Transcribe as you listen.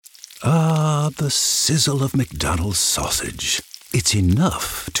Ah, the sizzle of McDonald's sausage. It's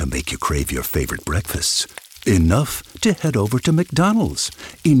enough to make you crave your favorite breakfasts. Enough to head over to McDonald's.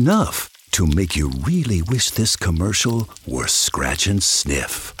 Enough to make you really wish this commercial were scratch and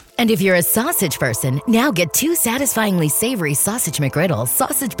sniff. And if you're a sausage person, now get 2 satisfyingly savory sausage McGriddles,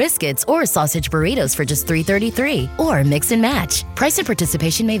 sausage biscuits, or sausage burritos for just $3.33. Or mix and match. Price and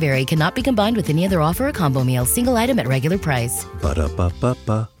participation may vary. Cannot be combined with any other offer or combo meal. Single item at regular price.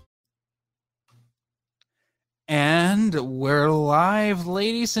 Ba-da-ba-ba-ba. And we're live,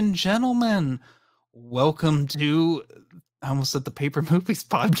 ladies and gentlemen. Welcome to, I almost said the Paper Movies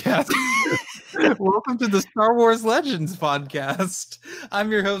podcast. Welcome to the Star Wars Legends podcast. I'm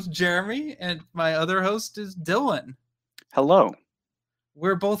your host, Jeremy, and my other host is Dylan. Hello.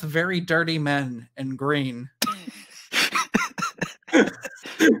 We're both very dirty men and green. This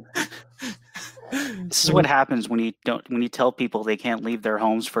is what happens when you tell people they can't leave their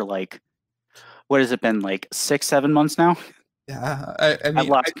homes for what has it been, 6-7 months now? Yeah, I mean,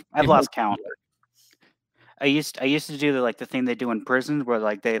 I've lost count. I used to do the thing they do in prisons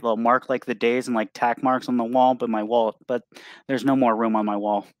where they'll mark the days and tack marks on the wall, but there's no more room on my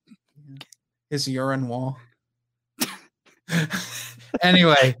wall. His urine wall.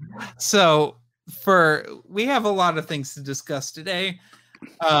 Anyway, so we have a lot of things to discuss today.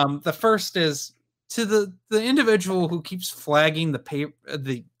 The first is to the individual who keeps flagging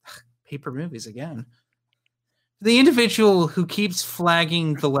the Paper Movies again. The individual who keeps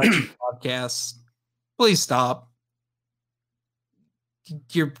flagging the Legend podcast, please stop.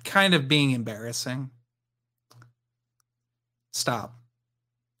 You're kind of being embarrassing. Stop.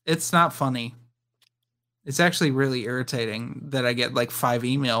 It's not funny. It's actually really irritating that I get 5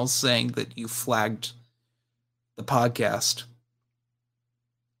 emails saying that you flagged the podcast.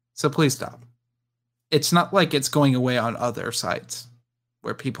 So please stop. It's not like it's going away on other sites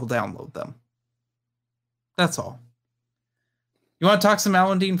where people download them. That's all. You want to talk some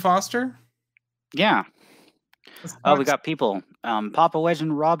Alan Dean Foster? Yeah. Oh, we got people. Papa Wedge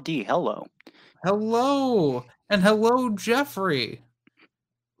and Rob D. Hello. Hello. And hello, Jeffrey.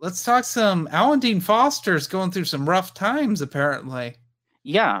 Let's talk some Alan Dean Foster's going through some rough times, apparently.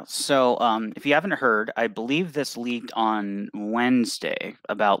 Yeah. So if you haven't heard, I believe this leaked on Wednesday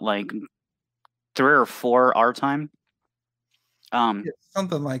about 3 or 4 our time.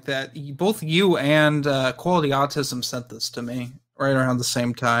 Something like that. Both you and Quality Autism sent this to me right around the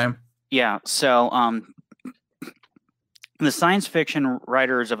same time. Yeah. So the Science Fiction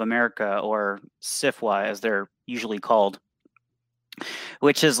Writers of America, or SFWA, as they're usually called,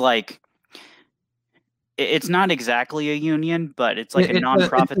 which is it's not exactly a union, but it's a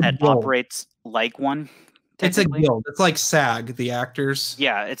nonprofit that operates like one. It's a guild. It's like SAG, the actors.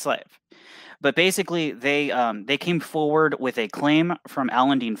 Yeah, but basically they came forward with a claim from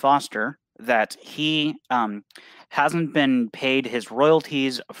Alan Dean Foster that he hasn't been paid his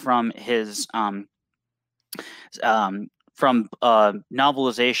royalties from his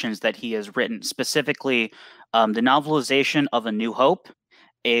novelizations that he has written, specifically the novelization of A New Hope,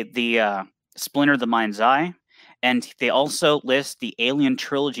 the Splinter the Mind's Eye, and they also list the Alien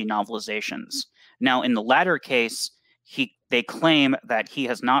Trilogy novelizations. Now, in the latter case, they claim that he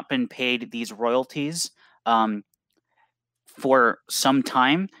has not been paid these royalties for some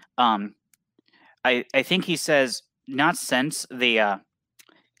time. I think he says not since the.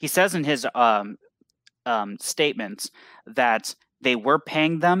 He says in his statements that they were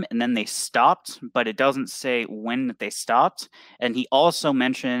paying them and then they stopped, but it doesn't say when they stopped. And he also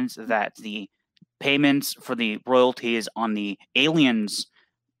mentions that the payments for the royalties on the Aliens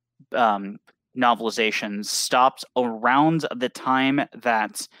novelizations stopped around the time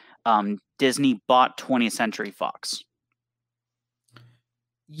that Disney bought 20th Century Fox.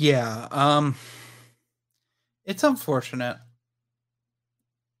 Yeah, it's unfortunate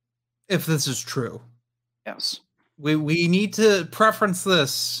if this is true. Yes. We need to preference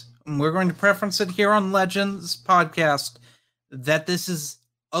this. And we're going to preference it here on Legends podcast that this is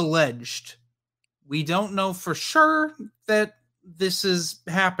alleged. We don't know for sure that this is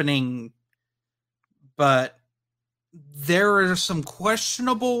happening, but there are some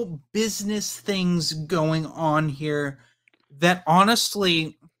questionable business things going on here that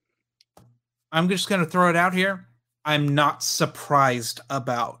honestly, I'm just going to throw it out here, I'm not surprised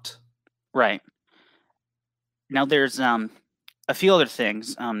about. Right. Now there's a few other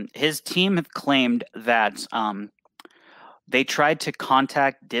things. His team have claimed that they tried to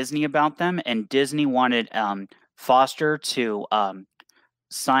contact Disney about them, and Disney wanted Foster to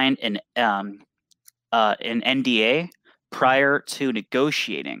sign an NDA prior to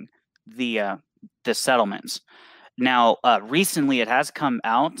negotiating the settlements. Now, recently it has come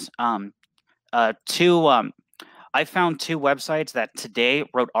out. I found two websites that today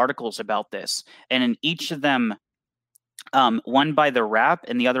wrote articles about this, and in each of them, one by The Wrap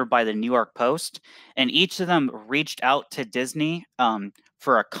and the other by the New York Post, and each of them reached out to Disney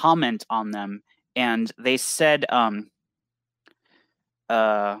for a comment on them, and they said,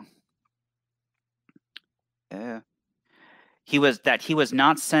 he was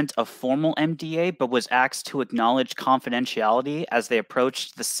not sent a formal MDA, but was asked to acknowledge confidentiality as they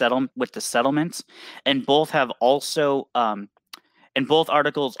approached the settlement. And both have also, and both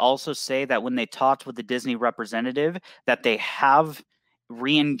articles also say that when they talked with the Disney representative, that they have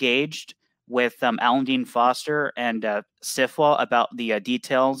re-engaged with Alan Dean Foster and SFWA about the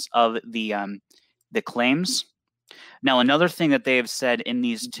details of the claims. Now, another thing that they have said in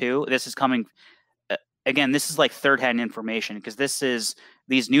these two, this is coming. Again, this is like third-hand information because this is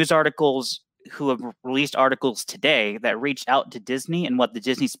these news articles who have released articles today that reached out to Disney, and what the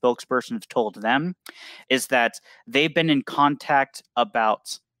Disney spokesperson have told them is that they've been in contact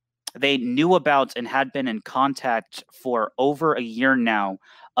about, they knew about and had been in contact for over a year now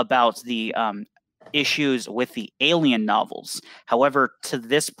about the issues with the Alien novels. However, to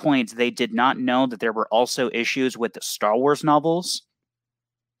this point, they did not know that there were also issues with the Star Wars novels.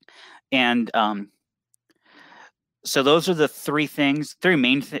 And so those are the three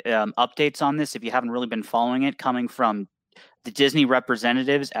main updates on this, if you haven't really been following it, coming from the Disney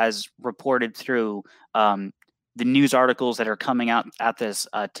representatives as reported through the news articles that are coming out at this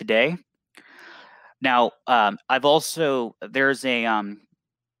today. Now, I've also, there's a,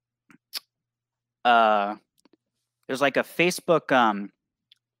 there's like a Facebook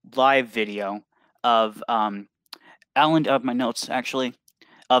live video of Alan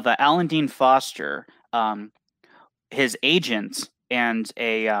Dean Foster, his agent, and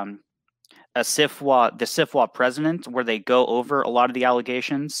the SFWA president, where they go over a lot of the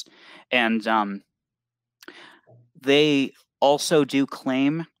allegations, and they also do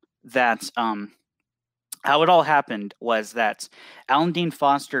claim that how it all happened was that Alan Dean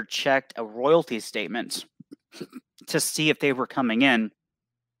Foster checked a royalty statement to see if they were coming in,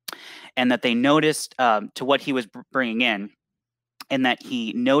 and that they noticed to what he was bringing in, and that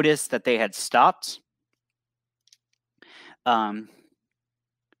he noticed that they had stopped.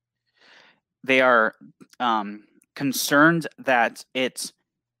 They are concerned that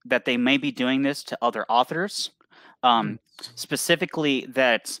they may be doing this to other authors, specifically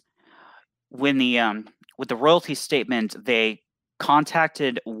that when with the royalty statement, they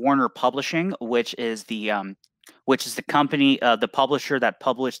contacted Warner Publishing, which is the company, the publisher that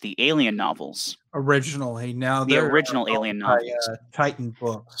published the Alien novels originally. Now the original Alien novels, Titan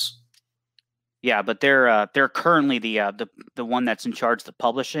Books. Yeah, but they're currently the one that's in charge of the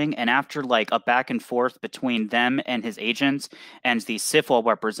publishing, and after like a back and forth between them and his agents and the SFWA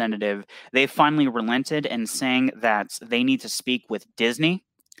representative, they finally relented and saying that they need to speak with Disney.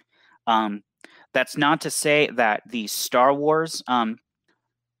 That's not to say that the Star Wars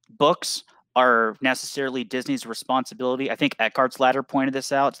books are necessarily Disney's responsibility. I think Eckhart's Ladder pointed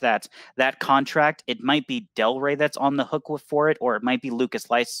this out, that contract, it might be Del Rey that's on the hook for it, or it might be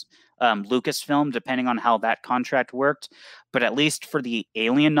Lucasfilm, depending on how that contract worked. But at least for the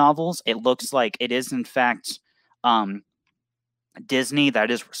Alien novels, it looks like it is in fact Disney that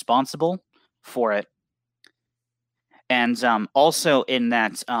is responsible for it. And also in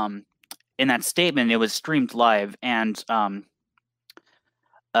that statement, it was streamed live, and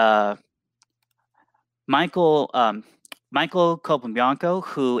Michael Capobianco,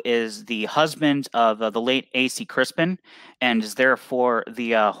 who is the husband of the late A.C. Crispin, and is therefore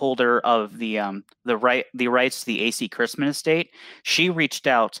the holder of the rights to the A.C. Crispin estate, she reached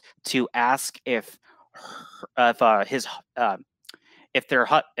out to ask if her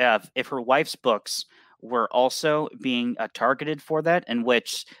wife's books were also being targeted for that, in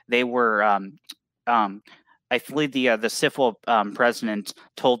which they were. I believe the SFWA president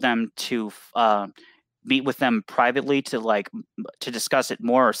told them to meet with them privately to discuss it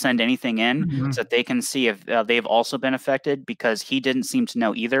more, or send anything in so that they can see if they've also been affected, because he didn't seem to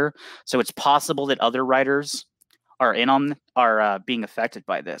know either. So it's possible that other writers are being affected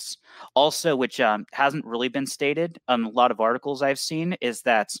by this. Also, which hasn't really been stated on a lot of articles I've seen, is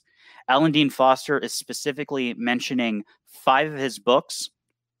that Alan Dean Foster is specifically mentioning 5 of his books,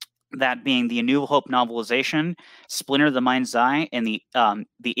 that being the A New Hope novelization, Splinter of the Mind's Eye, and the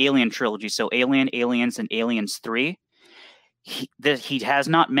Alien trilogy. So Alien, Aliens, and Aliens 3. He has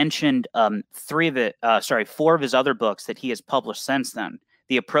not mentioned 4 of his other books that he has published since then.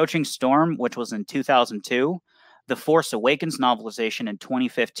 The Approaching Storm, which was in 2002, the Force Awakens novelization in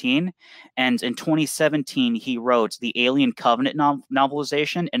 2015, and in 2017 he wrote the Alien Covenant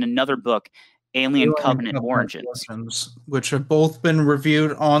novelization and another book, Alien Covenant Origins, which have both been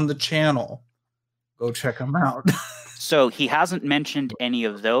reviewed on the channel. Go check them out. So he hasn't mentioned any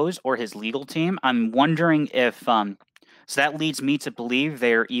of those or his legal team. I'm wondering if so that leads me to believe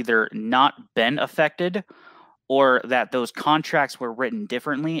they're either not been affected or that those contracts were written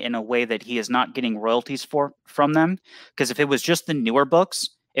differently in a way that he is not getting royalties from them. Because if it was just the newer books,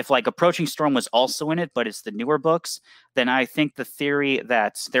 if like Approaching Storm was also in it, but it's the newer books, then I think the theory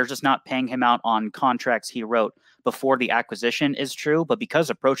that they're just not paying him out on contracts he wrote before the acquisition is true. But because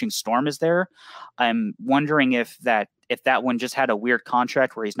Approaching Storm is there, I'm wondering if that one just had a weird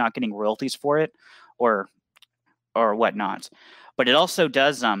contract where he's not getting royalties for it or whatnot. But it also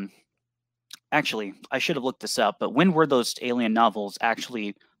does actually, I should have looked this up, but when were those Alien novels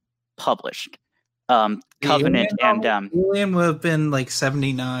actually published? Covenant and Alien would have been like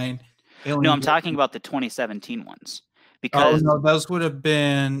 79. No, I'm talking about the 2017 ones. Because no, those would have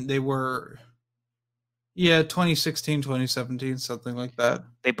been 2016, 2017, something like that.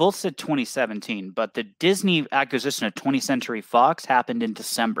 They both said 2017, but the Disney acquisition of 20th Century Fox happened in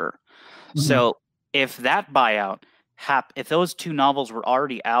December. Mm-hmm. So if that buyout if those two novels were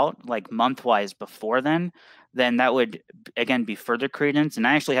already out like month-wise before then that would again be further credence. And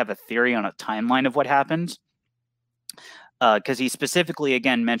I actually have a theory on a timeline of what happened, because he specifically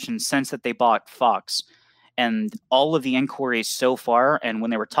again mentioned since that they bought Fox and all of the inquiries so far, and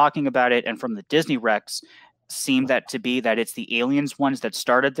when they were talking about it and from the Disney Recs, seemed that to be that it's the Aliens ones that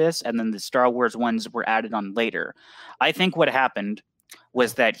started this and then the Star Wars ones were added on later. I think what happened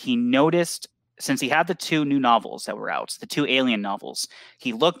was that he noticed, since he had the two new novels that were out, the two Alien novels,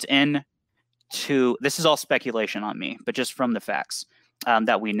 he looked into, this is all speculation on me, but just from the facts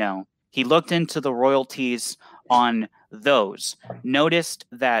that we know, he looked into the royalties on those, noticed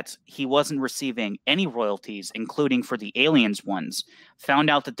that he wasn't receiving any royalties, including for the Aliens ones, found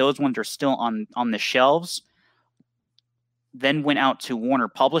out that those ones are still on the shelves, then went out to Warner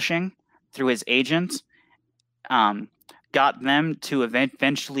Publishing through his agent, got them to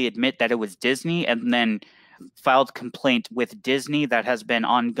eventually admit that it was Disney, and then filed complaint with Disney that has been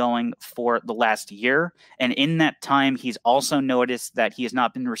ongoing for the last year. And in that time, he's also noticed that he has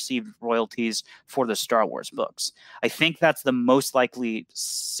not been received royalties for the Star Wars books. I think that's the most likely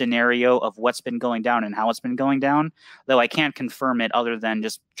scenario of what's been going down and how it's been going down, though I can't confirm it other than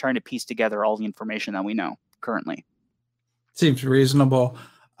just trying to piece together all the information that we know currently. Seems reasonable.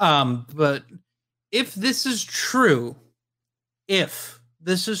 But if this is true,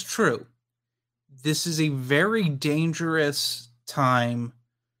 this is a very dangerous time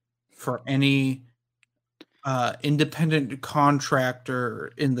for any independent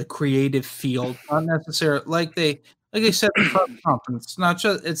contractor in the creative field. Not necessarily like they said in the press conference.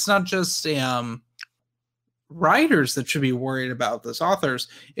 It's not just writers that should be worried about this. Authors,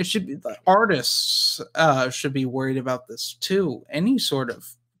 it should be the artists should be worried about this too. Any sort of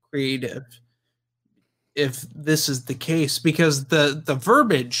creative, if this is the case, because the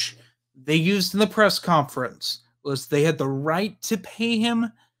verbiage they used in the press conference was they had the right to pay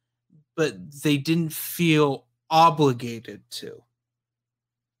him, but they didn't feel obligated to.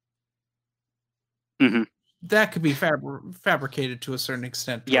 Mm-hmm. That could be fabricated to a certain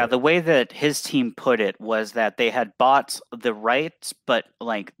extent. Yeah, the way that his team put it was that they had bought the rights, but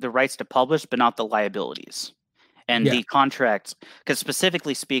like the rights to publish, but not the liabilities. And the contracts, because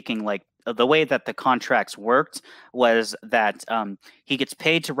specifically speaking, like the way that the contracts worked was that he gets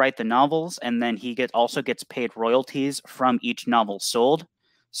paid to write the novels, and then he also gets paid royalties from each novel sold.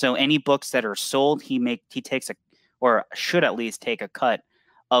 So any books that are sold, he takes or should at least take a cut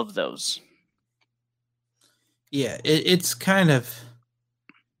of those. Yeah, it's kind of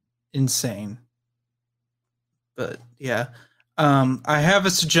insane. But yeah, I have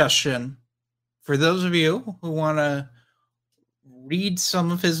a suggestion for those of you who want to read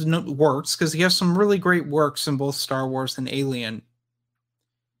some of his works, because he has some really great works in both Star Wars and Alien.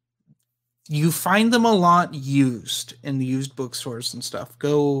 You find them a lot used in the used bookstores and stuff.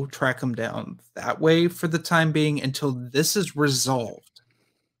 Go track them down that way for the time being until this is resolved.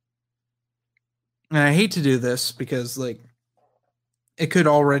 And I hate to do this because, like, it could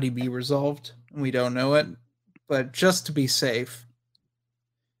already be resolved and we don't know it. But just to be safe,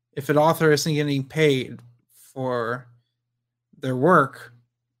 if an author isn't getting paid for their work,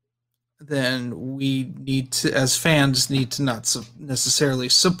 then we need to, as fans, need to not necessarily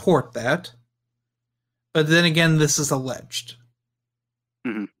support that. But then again, this is alleged.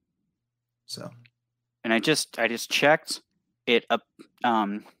 Mm-hmm. So, and I just checked it up.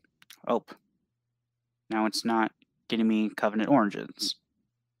 Now it's not getting me Covenant Origins.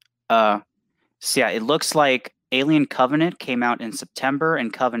 So yeah, it looks like Alien Covenant came out in September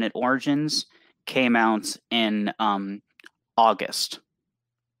and Covenant Origins came out in August.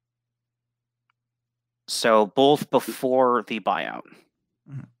 So both before the buyout.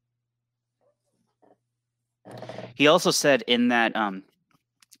 Mhm. He also said in that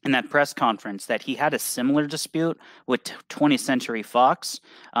press conference that he had a similar dispute with 20th Century Fox,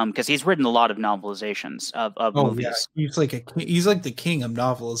 because he's written a lot of novelizations of movies. Yeah, he's like the king of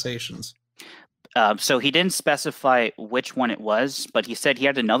novelizations. So he didn't specify which one it was, but he said he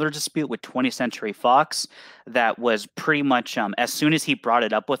had another dispute with 20th Century Fox that was pretty much, as soon as he brought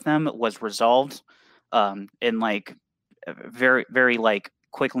it up with them, was resolved in like very, very like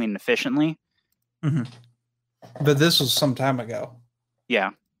quickly and efficiently. Mm-hmm. But this was some time ago.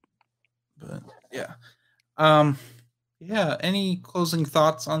 Yeah. But yeah. Yeah, any closing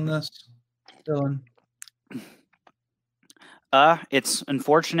thoughts on this, Dylan? It's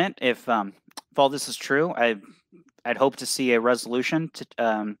unfortunate if all this is true. I'd hope to see a resolution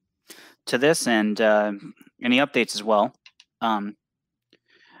to this and any updates as well.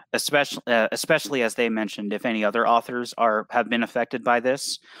 Especially as they mentioned, if any other authors have been affected by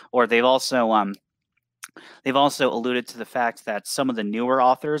this, or they've also alluded to the fact that some of the newer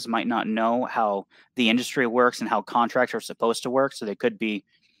authors might not know how the industry works and how contracts are supposed to work, so they could be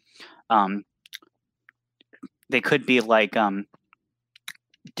like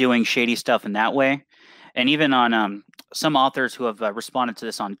doing shady stuff in that way. And even on some authors who have responded to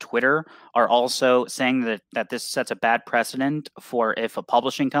this on Twitter are also saying that this sets a bad precedent for if a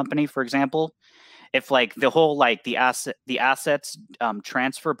publishing company, for example, if like the whole like the assets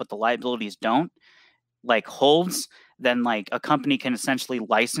transfer but the liabilities don't like holds, then like a company can essentially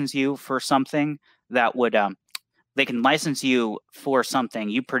license you for something that would they can license you for something.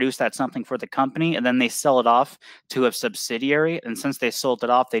 You produce that something for the company, and then they sell it off to a subsidiary. And since they sold it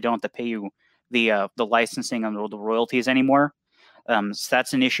off, they don't have to pay you the licensing and the royalties anymore. So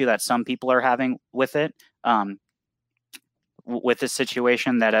that's an issue that some people are having with it, with this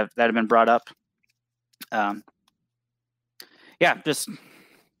situation that have been brought up. Yeah, just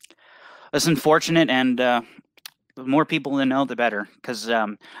it's unfortunate, and the more people to know, the better. Because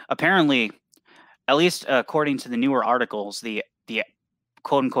apparently, at least according to the newer articles, the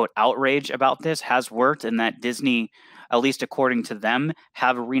quote unquote outrage about this has worked, and that Disney, at least according to them,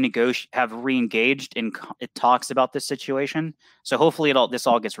 have re-engaged in talks about this situation. So hopefully this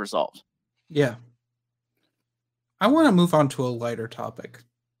all gets resolved. Yeah. I want to move on to a lighter topic.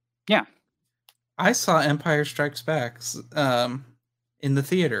 Yeah. I saw Empire Strikes Back in the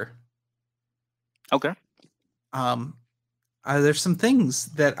theater. Okay. There's some things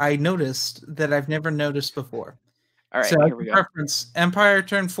that I noticed that I've never noticed before. All right, so here we go. Reference, Empire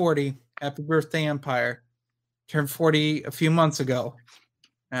turned 40. Happy birthday, Empire. Turned 40 a few months ago.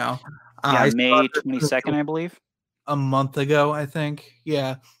 Now, May 22nd, I believe. A month ago, I think.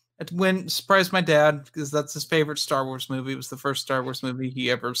 Yeah. It surprised my dad because that's his favorite Star Wars movie. It was the first Star Wars movie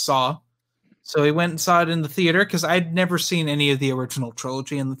he ever saw. So he went and saw it in the theater because I'd never seen any of the original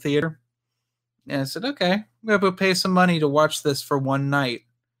trilogy in the theater. And I said, okay, I'm going to pay some money to watch this for one night.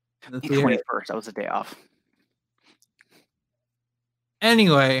 In the 21st, that was a day off.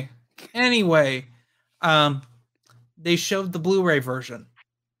 Anyway, they showed the Blu-ray version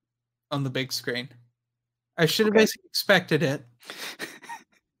on the big screen. I should have basically expected it.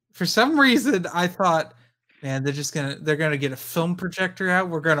 For some reason, I thought, man, they're gonna get a film projector out.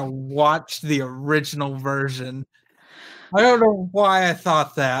 We're gonna watch the original version. I don't know why I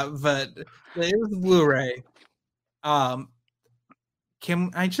thought that, but it was Blu-ray.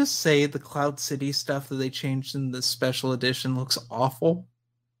 Can I just say the Cloud City stuff that they changed in the special edition looks awful?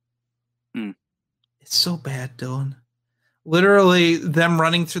 It's so bad, Dylan. Literally, them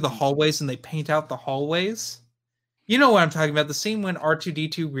running through the hallways and they paint out the hallways. You know what I'm talking about. The scene when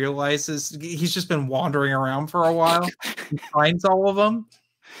R2-D2 realizes he's just been wandering around for a while. He finds all of them.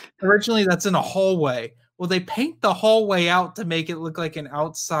 Originally, that's in a hallway. Well, they paint the hallway out to make it look like an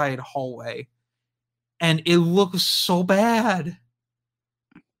outside hallway. And it looks so bad.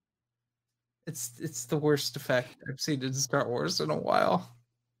 It's the worst effect I've seen in Star Wars in a while.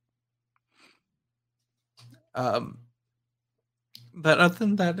 But other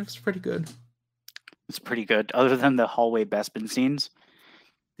than that, it's pretty good. It's pretty good. Other than the hallway Bespin scenes.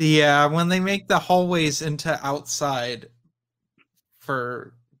 Yeah, when they make the hallways into outside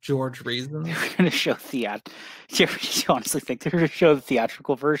for George reasons. They're going to show Do you honestly think they're going to show the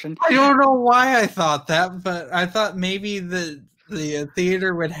theatrical version? I don't know why I thought that, but I thought maybe the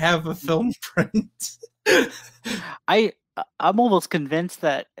theater would have a film print. I I'm almost convinced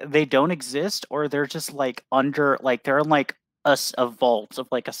that they don't exist, or they're just like under, like they're in like a vault of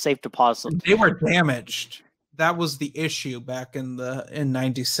like a safe deposit. They were damaged. That was the issue back in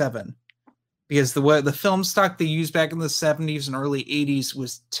 '97, because the film stock they used back in the '70s and early '80s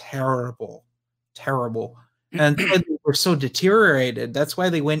was terrible, and they were so deteriorated. That's why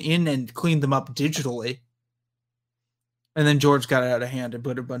they went in and cleaned them up digitally. And then George got it out of hand and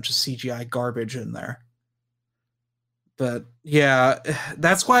put a bunch of CGI garbage in there. But yeah,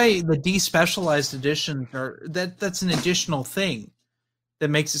 that's why the despecialized editions that's an additional thing that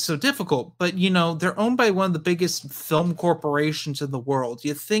makes it so difficult. But they're owned by one of the biggest film corporations in the world.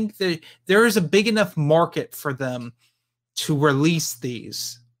 You think that there is a big enough market for them to release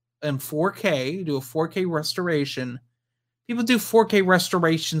these in 4K, do a 4K restoration. People do 4K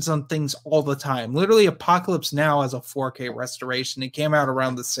restorations on things all the time. Literally, Apocalypse Now has a 4K restoration. It came out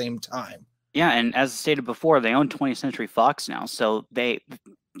around the same time. Yeah, and as stated before, they own 20th Century Fox now, so they,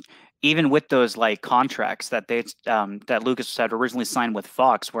 even with those like contracts that that Lucas had originally signed with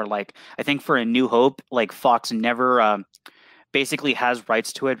Fox, where like I think for A New Hope, like Fox never basically has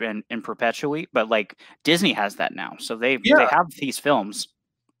rights to it and perpetuate, but like Disney has that now, so they have these films.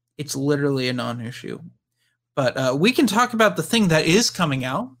 It's literally a non-issue. But we can talk about the thing that is coming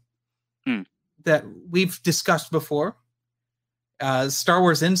out that we've discussed before. Star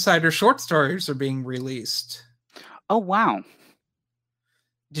Wars Insider short stories are being released. Oh, wow.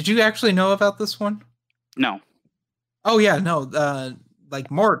 Did you actually know about this one? No. Oh, yeah, no.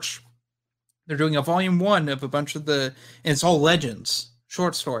 Like March, they're doing a volume 1 of a bunch of and it's all Legends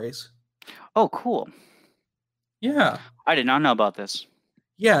short stories. Oh, cool. Yeah. I did not know about this.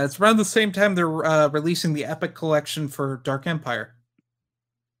 Yeah, it's around the same time they're releasing the Epic Collection for Dark Empire.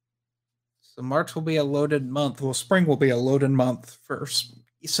 So March will be a loaded month. Well, spring will be a loaded month for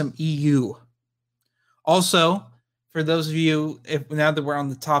some EU. Also, for those of you, now that we're on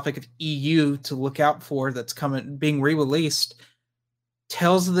the topic of EU to look out for that's being re-released,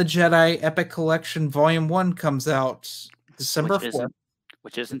 Tales of the Jedi Epic Collection Volume 1 comes out December 4th.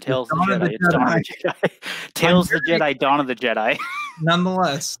 Which isn't Tales of the Jedi, it's Dawn of the Jedi. Tales of the Jedi, Dawn of the Jedi.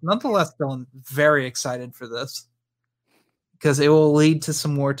 Nonetheless, Dylan, very excited for this. Because it will lead to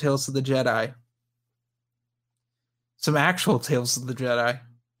some more Tales of the Jedi. Some actual Tales of the Jedi.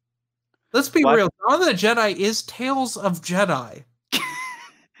 Let's be real. Dawn of the Jedi is Tales of Jedi.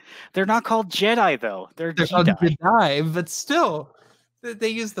 They're not called Jedi, though. They're called Jedi, but still, they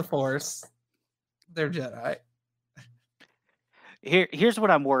use the Force. They're Jedi. Here's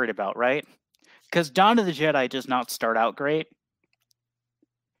what I'm worried about, right? Because Dawn of the Jedi does not start out great.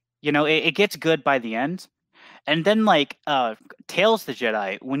 It gets good by the end. And then, like, Tales of the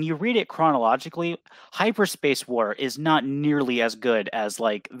Jedi, when you read it chronologically, Hyperspace War is not nearly as good as,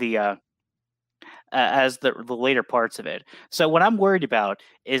 like, the later parts of it. So what I'm worried about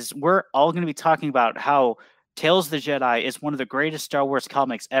is we're all going to be talking about how Tales of the Jedi is one of the greatest Star Wars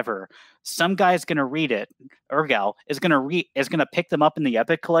comics ever. Some guy's going to read it, or gal is going to pick them up in the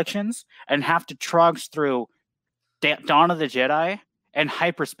Epic collections and have to trudge through Dawn of the Jedi and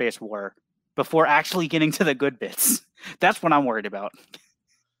Hyperspace War before actually getting to the good bits. That's what I'm worried about.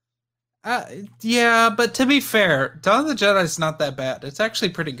 Yeah, but to be fair, Dawn of the Jedi is not that bad. It's actually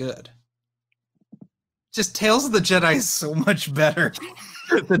pretty good. Just Tales of the Jedi is so much better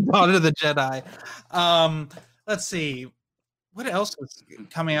than Dawn of the Jedi. Let's see. What else was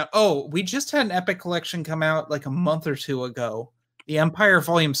coming out? Oh, we just had an Epic collection come out like a month or two ago. The Empire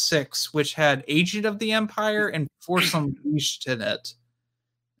Volume 6, which had Agent of the Empire and Force Unleashed in it.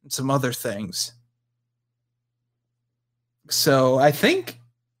 And some other things. So I think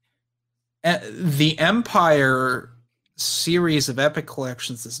the Empire series of Epic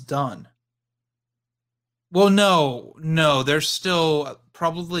collections is done. Well, no, there's still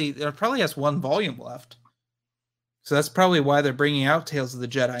probably has one volume left. So that's probably why they're bringing out Tales of the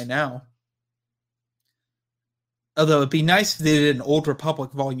Jedi now. Although it'd be nice if they did an Old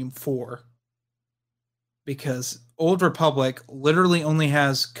Republic Volume 4. Because Old Republic literally only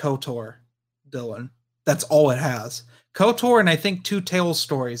has KOTOR, Dylan. That's all it has. KOTOR and I think 2 Tales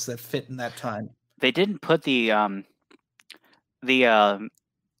stories that fit in that time. They didn't put the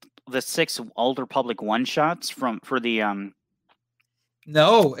 6 Old Republic one-shots for the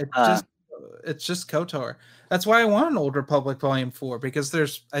No, it's just KOTOR. That's why I want an Old Republic Volume 4,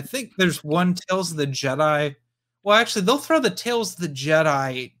 because I think there's one Tales of the Jedi. Well, actually, they'll throw the Tales of the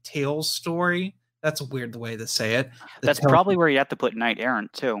Jedi Tales story. That's a weird way to say it. That's probably where you have to put Knight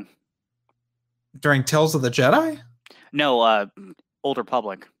Errant, too. During Tales of the Jedi? No, Old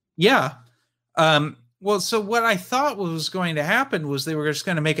Republic. Yeah. Well, so what I thought was going to happen was they were just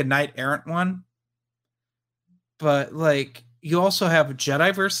going to make a Knight Errant one. But like you also have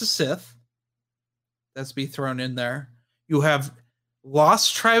Jedi versus Sith. That's be thrown in there. You have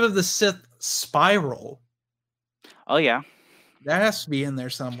Lost Tribe of the Sith Spiral. Oh yeah. That has to be in there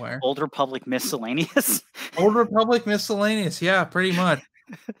somewhere. Old Republic Miscellaneous. Old Republic Miscellaneous, yeah, pretty much.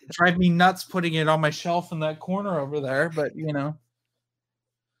 It drive me nuts putting it on my shelf in that corner over there, but you know.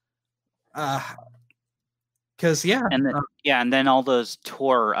 Because and then all those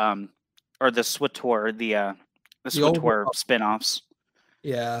tour or the SWTOR, the SWTOR spin-offs.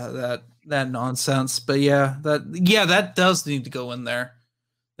 Yeah, that nonsense. But that does need to go in there.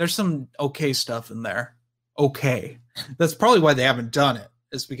 There's some okay stuff in there. Okay. That's probably why they haven't done it,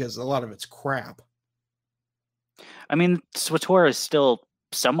 is because a lot of it's crap. I mean, SWTOR is still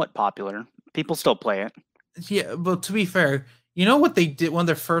somewhat popular. People still play it. Yeah, but to be fair, you know what they did? One of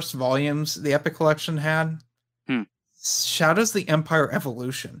their first volumes the Epic Collection had? Shadows of the Empire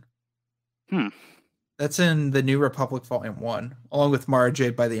Evolution. That's in the New Republic Volume 1, along with Mara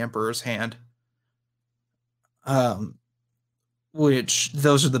Jade by the Emperor's Hand. Which,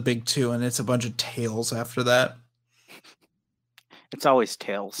 those are the big two, and it's a bunch of tales after that. It's always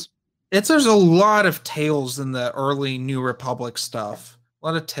tales. There's a lot of tales in the early New Republic stuff. A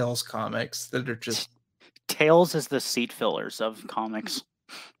lot of tales comics that are just... Tales is the seat fillers of comics.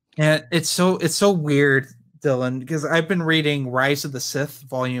 And it's so weird, Dylan, because I've been reading Rise of the Sith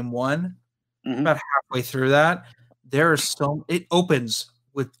Volume 1. About halfway through that. It opens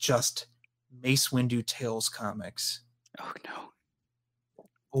with just Mace Windu Tales comics. Oh no.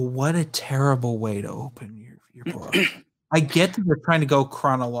 What a terrible way to open your book. I get that they're trying to go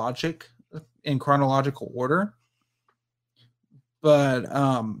in chronological order, but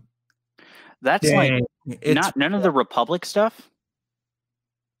that's none of the Republic stuff.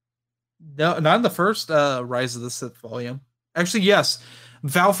 No, not in the first Rise of the Sith volume. Actually, yes,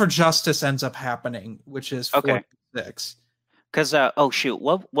 Vow for Justice ends up happening, which is 4-6. Because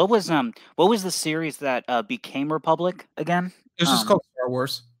what was the series that became Republic again? It was just called Star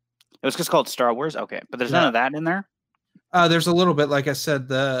Wars. It was just called Star Wars. Okay, but there's none of that in there. There's a little bit, like I said,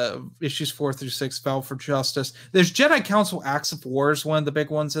 the issues 4-6, Vow for Justice. There's Jedi Council Acts of War is one of the big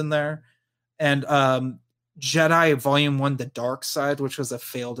ones in there, and Jedi Volume 1, The Dark Side, which was a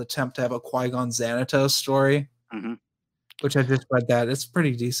failed attempt to have a Qui-Gon Xanatos story. Which I just read that. It's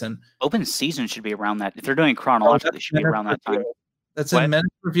pretty decent. Open Season should be around that. If they're doing chronologically, it should be around that time. That's in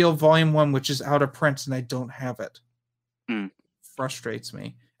Menace Revealed Volume 1, which is out of print, and I don't have it. Frustrates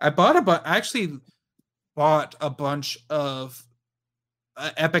me. I actually bought a bunch of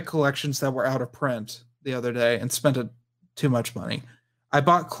Epic collections that were out of print the other day and spent too much money. I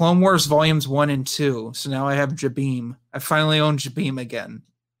bought Clone Wars Volumes 1 and 2, so now I have Jabeam. I finally own Jabeam again.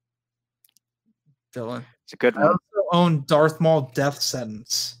 Dylan. It's a good one. I also own Darth Maul Death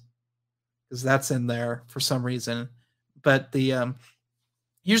Sentence, because that's in there for some reason. But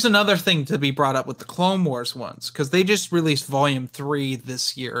here's another thing to be brought up with the Clone Wars ones, because they just released Volume 3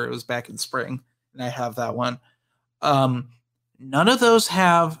 this year. It was back in spring, and I have that one. None of those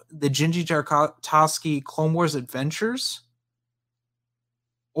have the Genndy Tartakovsky Clone Wars Adventures,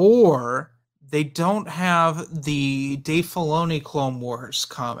 or they don't have the Dave Filoni Clone Wars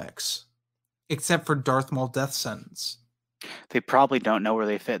comics, except for Darth Maul Death Sentence. They probably don't know where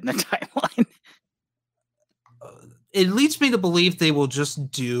they fit in the timeline. It leads me to believe they will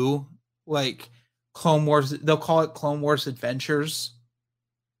just do like Clone Wars. They'll call it Clone Wars Adventures.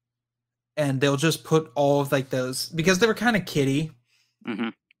 And they'll just put all of like those, because they were kind of kiddie.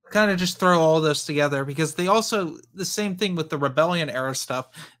 Kind of just throw all those together, because they also, the same thing with the Rebellion era stuff.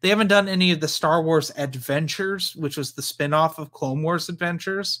 They haven't done any of the Star Wars Adventures, which was the spinoff of Clone Wars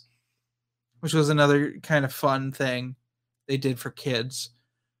Adventures, which was another kind of fun thing they did for kids.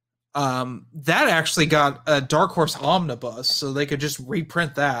 That actually got a Dark Horse Omnibus, so they could just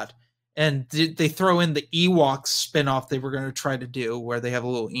reprint that. And they throw in the Ewoks spinoff they were going to try to do, where they have a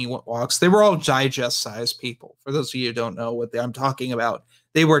little Ewoks. They were all digest size people. For those of you who don't know what I'm talking about,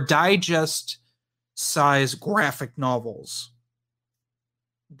 they were digest size graphic novels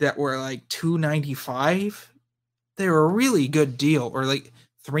that were like $2.95. They were a really good deal, or like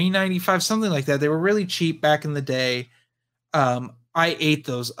 $3.95, something like that. They were really cheap back in the day. I ate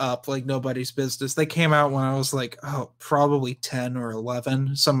those up like nobody's business. They came out when I was like, probably 10 or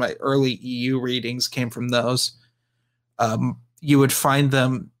 11. Some of my early EU readings came from those. You would find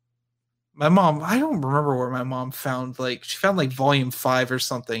them. My mom, I don't remember where my mom found, like, she found like volume 5 or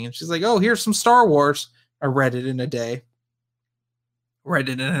something. And she's like, oh, here's some Star Wars. I read it in a day. Read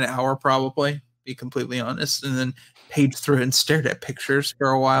it in an hour, probably, be completely honest. And then paged through it and stared at pictures for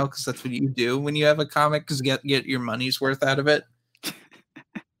a while, because that's what you do when you have a comic, because get your money's worth out of it.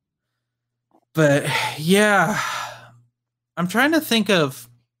 But yeah, I'm trying to think of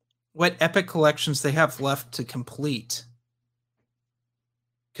what epic collections they have left to complete.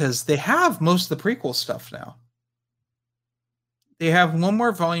 Because they have most of the prequel stuff now. They have one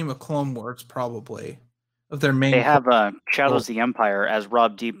more volume of Clone Wars, probably, of their main. They have Shadows of the Empire, as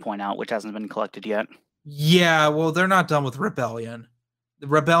Rob D point out, which hasn't been collected yet. Yeah, well, they're not done with Rebellion. The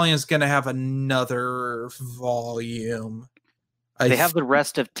Rebellion's going to have another volume. They have the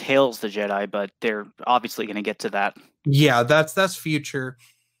rest of Tales of the Jedi, but they're obviously going to get to that. Yeah, that's future.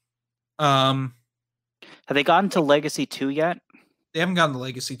 Have they gotten to Legacy 2 yet? They haven't gotten to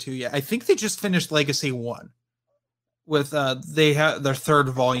Legacy 2 yet. I think they just finished Legacy 1. With they have their third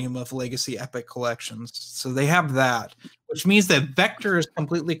volume of Legacy Epic Collections. So they have that, which means that Vector is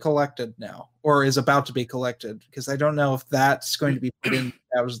completely collected now, or is about to be collected, because I don't know if that's going to be put in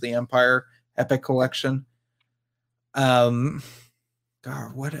Shadows of the Empire Epic Collection. God,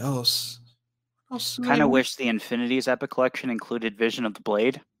 what else? Kind of wish the Infinities Epic Collection included Vision of the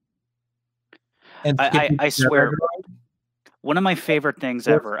Blade. And I swear, one of my favorite things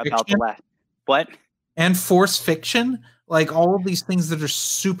ever about the last... What? And Force Fiction, like all of these things that are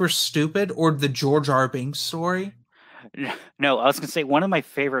super stupid, or the George R. Binks story. No, I was going to say one of my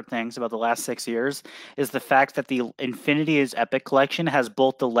favorite things about the last 6 years is the fact that the Infinities Epic Collection has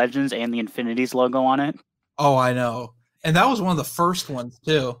both the Legends and the Infinities logo on it. Oh, I know. And that was one of the first ones,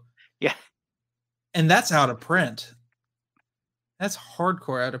 too. Yeah. And that's out of print. That's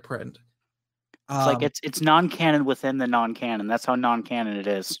hardcore out of print. It's like it's non-canon within the non-canon. That's how non-canon it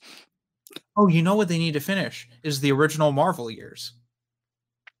is. Oh, you know what they need to finish is the original Marvel years.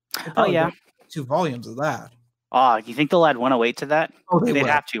 Oh, yeah. 2 volumes of that. Oh, you think they'll add 108 to that? Oh, they'd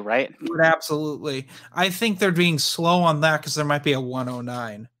have to, right? Absolutely. I think they're being slow on that because there might be a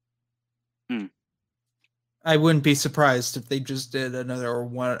 109. I wouldn't be surprised if they just did another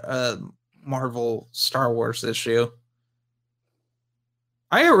Marvel Star Wars issue.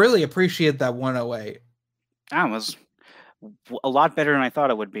 I really appreciate that 108. That was a lot better than I thought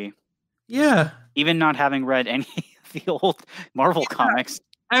it would be. Yeah. Even not having read any of the old Marvel comics.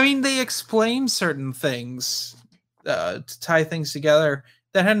 I mean, they explain certain things to tie things together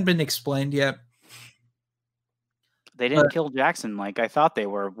that hadn't been explained yet. They didn't kill Jackson like I thought they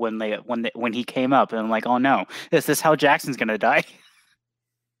were when he came up, and I'm like, oh no, is this how Jackson's gonna die?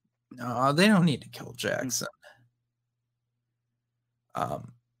 No, they don't need to kill Jackson.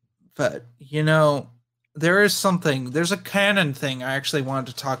 But you know, there's a canon thing I actually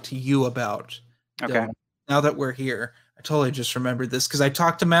wanted to talk to you about. Okay. Now that we're here, I totally just remembered this because I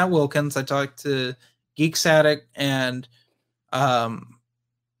talked to Matt Wilkins, I talked to Geeks Addict, and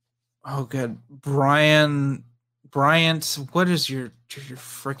Bryant, what is your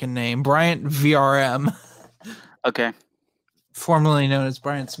freaking name? Bryant VRM. Okay. Formerly known as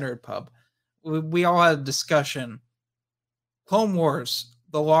Bryant's Nerd Pub. We all had a discussion. Clone Wars,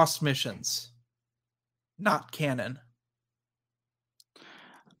 The Lost Missions, not canon.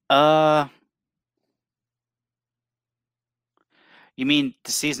 You mean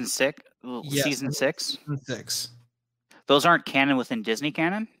the season 6? Yes, season 6? Season 6. Those aren't canon within Disney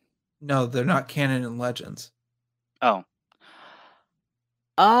canon? No, they're not canon in Legends. Oh.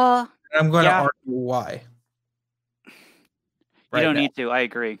 I'm going to argue why. You don't need to. I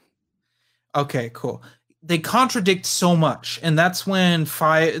agree. Okay, cool. They contradict so much, and that's when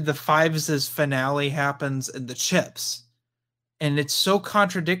the Fives' finale happens in the chips. And it's so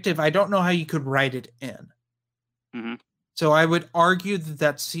contradictive, I don't know how you could write it in. Mm-hmm. So I would argue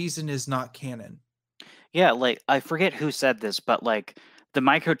that season is not canon. Yeah, like, I forget who said this, but, like,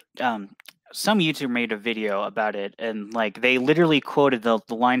 some YouTuber made a video about it, and, like, they literally quoted the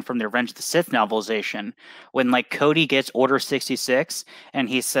line from the Revenge of the Sith novelization when, like, Cody gets Order 66, and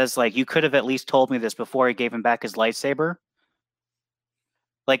he says, like, you could have at least told me this before he gave him back his lightsaber.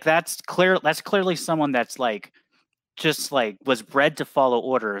 Like, that's clearly someone that's, like, just, like, was bred to follow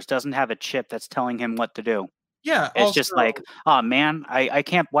orders, doesn't have a chip that's telling him what to do. Yeah. It's just like, oh, man, I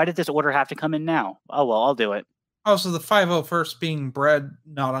can't, why did this order have to come in now? Oh, well, I'll do it. Also, the 501st being bred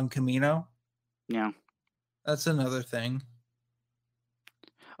not on Camino. Yeah. That's another thing.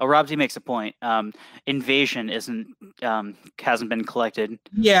 Oh, Robsy makes a point. Invasion hasn't been collected.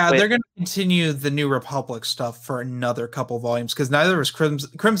 Yeah, they're going to continue the New Republic stuff for another couple volumes because neither is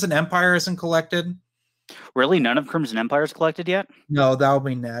Crimson Empire isn't collected. Really? None of Crimson Empire is collected yet? No, that'll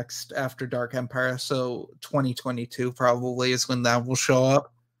be next after Dark Empire. So 2022 probably is when that will show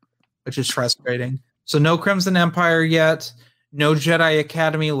up, which is frustrating. So no Crimson Empire yet. No Jedi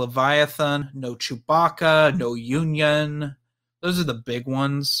Academy Leviathan. No Chewbacca. No Union. Those are the big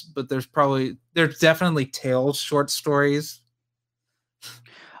ones, but there's definitely Tales short stories.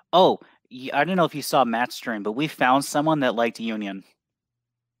 Oh, I don't know if you saw Matt's stream, but we found someone that liked Union.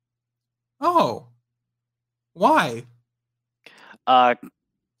 Oh, why?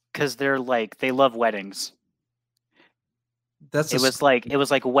 Because they're like they love weddings. It was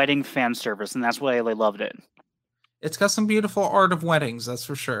like wedding fan service, and that's why they loved it. It's got some beautiful art of weddings, that's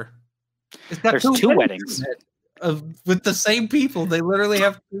for sure. There's two weddings with the same people. They literally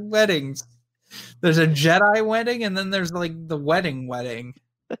have 2 weddings. There's a Jedi wedding, and then there's like the wedding.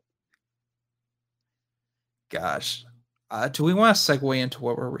 Gosh, do we want to segue into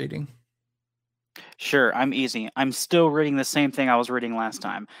what we're reading? Sure, I'm easy. I'm still reading the same thing I was reading last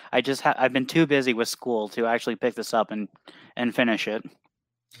time. I've been too busy with school to actually pick this up and finish it.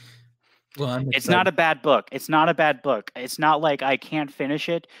 Well, it's not a bad book. It's not a bad book. It's not like I can't finish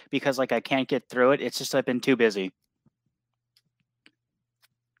it because like I can't get through it. It's just I've been too busy.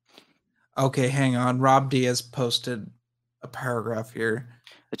 Okay, hang on. Rob Diaz posted a paragraph here.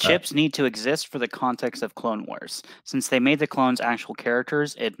 The chips need to exist for the context of Clone Wars. Since they made the clones actual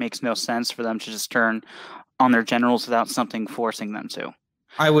characters, it makes no sense for them to just turn on their generals without something forcing them to.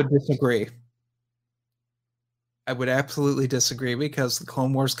 I would disagree. I would absolutely disagree because the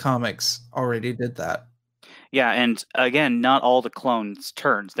Clone Wars comics already did that. Yeah, and again, not all the clones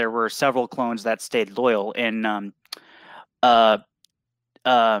turned. There were several clones that stayed loyal in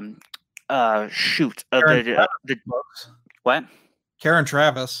what? Karen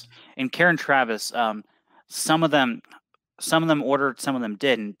Traviss. And Karen Traviss, some of them ordered, some of them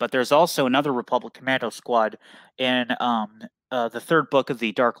didn't. But there's also another Republic Commando squad in the 3rd book of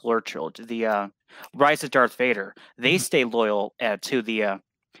the Dark Lord trilogy, the Rise of Darth Vader. They stay loyal to the.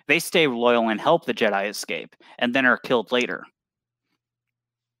 They stay loyal and help the Jedi escape, and then are killed later.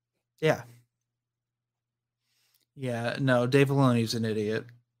 Yeah. Yeah. No, Dave Filoni's an idiot.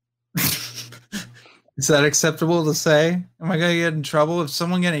 Is that acceptable to say? Am I going to get in trouble? Is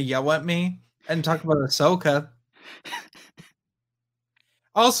someone going to yell at me and talk about Ahsoka?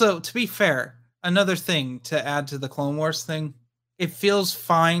 Also, to be fair, another thing to add to the Clone Wars thing, it feels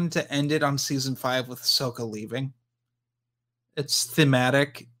fine to end it on season 5 with Ahsoka leaving. It's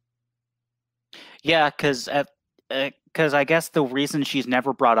thematic. Yeah, because I guess the reason she's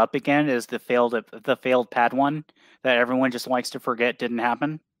never brought up again is the failed Padawan that everyone just likes to forget didn't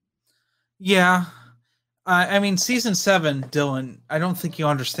happen. Yeah. I mean, season 7, Dylan, I don't think you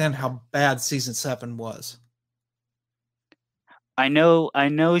understand how bad season 7 was. I know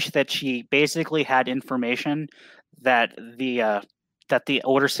that she basically had information that the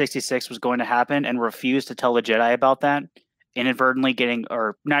Order 66 was going to happen and refused to tell the Jedi about that, inadvertently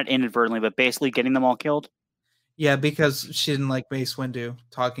not inadvertently, but basically getting them all killed. Yeah, because she didn't like Mace Windu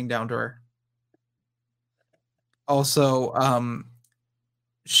talking down to her. Also,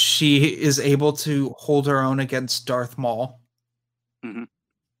 she is able to hold her own against Darth Maul. Mm-hmm.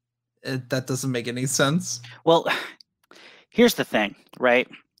 That doesn't make any sense. Well, here's the thing, right?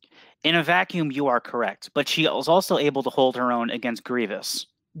 In a vacuum, you are correct, but she was also able to hold her own against Grievous.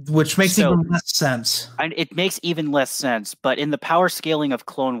 Which makes even less sense. It makes even less sense, but in the power scaling of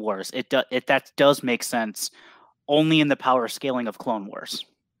Clone Wars, that does make sense only in the power scaling of Clone Wars.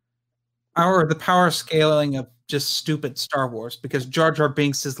 Or the power scaling of just stupid Star Wars, because Jar Jar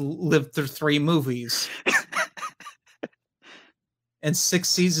Binks has lived through 3 movies and 6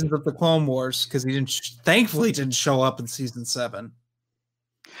 seasons of the Clone Wars, because he thankfully didn't show up in season 7.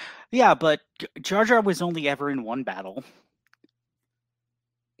 Yeah, but Jar Jar was only ever in 1 battle.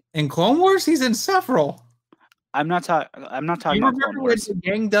 In Clone Wars, he's in several. I'm not talking about Clone Wars. When he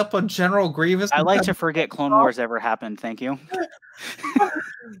ganged up on General Grievous? I like to forget Clone Wars ever happened. Thank you.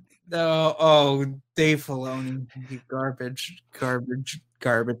 Oh, Dave Filoni, garbage,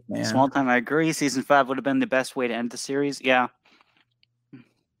 man. Small time, I agree. Season 5 would have been the best way to end the series. Yeah.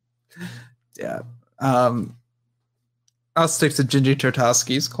 Yeah. I'll stick to Gingy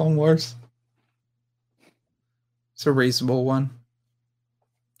Tartakovsky's Clone Wars. It's a reasonable one.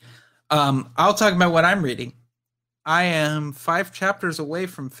 I'll talk about what I'm reading. I am 5 chapters away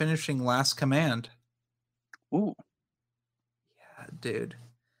from finishing Last Command. Ooh. Yeah, dude.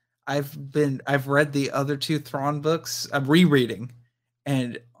 I've read the other 2 Thrawn books. I'm rereading.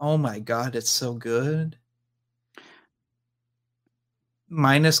 And oh my god, it's so good.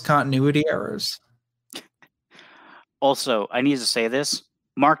 Minus continuity errors. Also, I need to say this.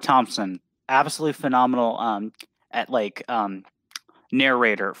 Mark Thompson, absolutely phenomenal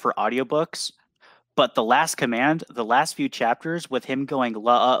narrator for audiobooks. But The Last Command, the last few chapters with him going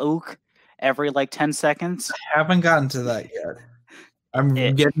la-ook every 10 seconds. I haven't gotten to that yet. I'm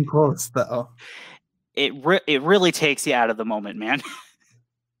getting close though. It really takes you out of the moment, man.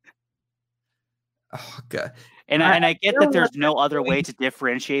 Oh god. And I get that there's no other really- way to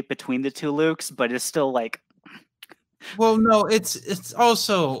differentiate between the two Lukes, but it's still like, Well, no, it's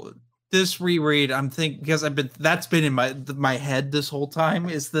also this reread. I'm thinking because that's been in my head this whole time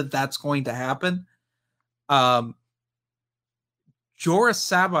is that's going to happen. Jorah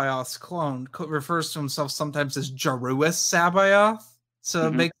Sabaoth's clone refers to himself sometimes as Jaruas Sabaoth, so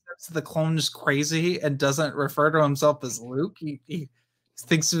it makes sense that the clone is crazy and doesn't refer to himself as Luke. He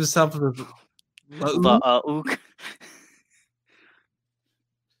thinks of himself as Ook.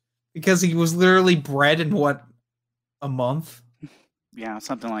 because he was literally bred in what, a month? Yeah,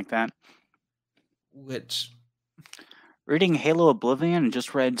 something like that. Which Reading Halo Oblivion and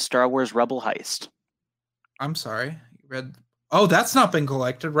just read Star Wars Rebel Heist. I'm sorry, you read. Oh, that's not been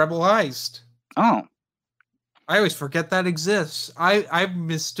collected. Rebel Heist. Oh, I always forget that exists. I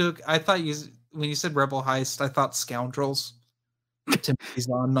mistook. I thought when you said Rebel Heist, I thought Scoundrels, Timothy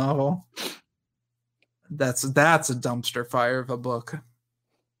Zahn novel. That's a dumpster fire of a book.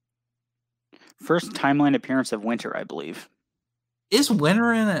 first timeline appearance of Winter, I believe. Is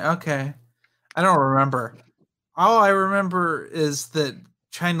Winter in it? Okay, I don't remember. All I remember is that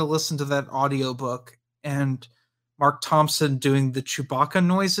trying to listen to that audiobook and Mark Thompson doing the Chewbacca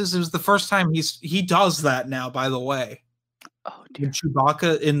noises. It was the first time he does that now, by the way. Oh In dear.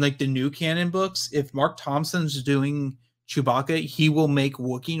 Chewbacca in like the new canon books, if Mark Thompson's doing Chewbacca, he will make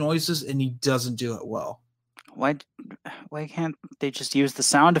Wookiee noises and he doesn't do it well. Why can't they just use the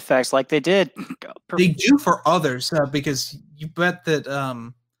sound effects like they did? They do for others because you bet that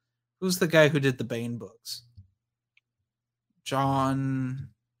who's the guy who did the Bane books? John,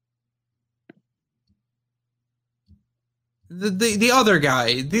 the other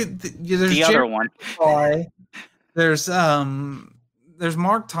guy, the other one. Guy, there's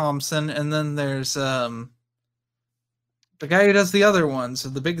Mark Thompson, and then there's the guy who does the other ones, so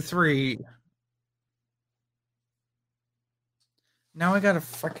the big three. Now I gotta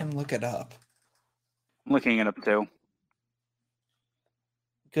freaking look it up. I'm looking it up too.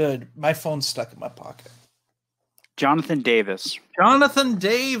 Good, my phone's stuck in my pocket. Jonathan Davis. Jonathan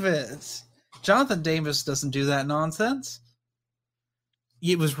Davis. Jonathan Davis doesn't do that nonsense.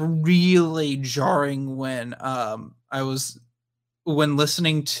 It was really jarring when when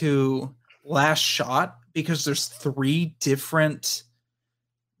listening to Last Shot, because there's 3 different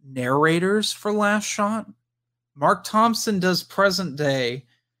narrators for Last Shot. Mark Thompson does present day.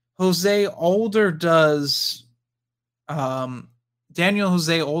 Jose Older does Daniel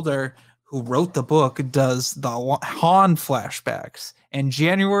Jose Older, who wrote the book, does the Han flashbacks, and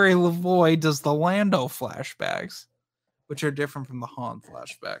January Lavoie does the Lando flashbacks, which are different from the Han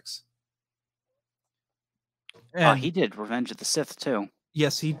flashbacks. And He did Revenge of the Sith too.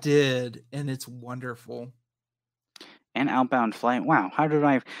 yes, he did, and it's wonderful. And Outbound Flight. Wow, how did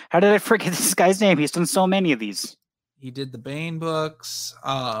I forget this guy's name? He's done so many of these. He did the Bane books.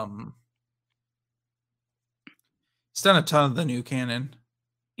 He's done a ton of the new canon.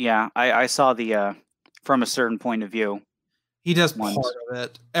 Yeah, I saw the From a Certain Point of View. He does ones. part of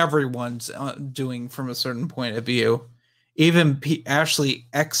it. Everyone's doing From a Certain Point of View. Even Ashley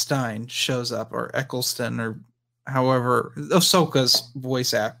Eckstein shows up, or Eccleston, or however, Ahsoka's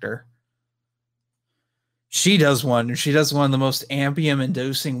voice actor. She does one, and she does one of the most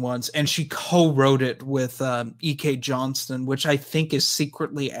ambium-inducing ones, and she co-wrote it with E.K. Johnston, which I think is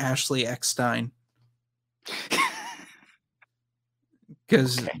secretly Ashley Eckstein.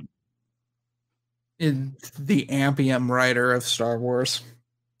 Because the ambium writer of Star Wars.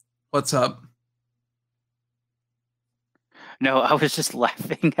 What's up? No, I was just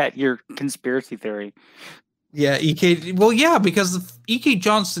laughing at your conspiracy theory. Yeah, E.K. Well, yeah, because E.K.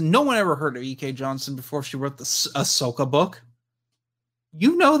 Johnston, no one ever heard of E.K. Johnston before she wrote the Ahsoka book.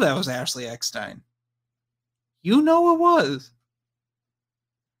 You know that was Ashley Eckstein. You know it was.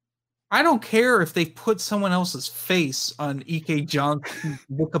 I don't care if they put someone else's face on E.K. Johnston's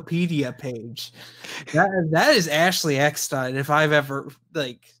Wikipedia page. That is Ashley Eckstein, if I've ever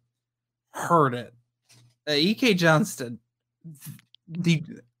heard it. E.K. Johnston.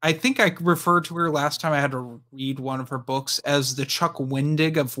 I think I referred to her last time I had to read one of her books as the Chuck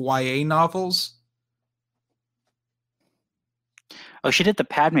Wendig of YA novels. Oh, she did the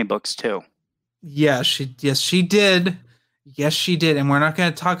Padme books too. Yeah, she did. Yes, she did. And we're not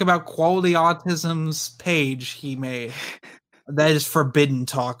going to talk about Quality Autism's page he made. That is forbidden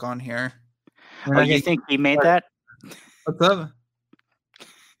talk on here. Oh, you think he made that? What's up?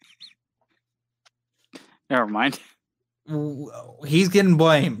 Never mind. He's getting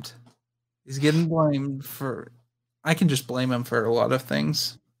blamed. He's getting blamed for... I can just blame him for a lot of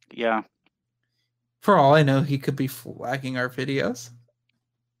things. Yeah. For all I know, he could be flagging our videos.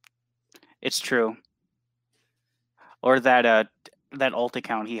 It's true. Or that alt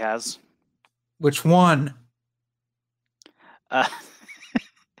account he has. Which one? That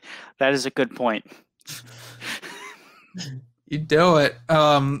is a good point. You do it.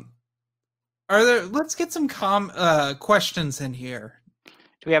 Let's get some questions in here. Do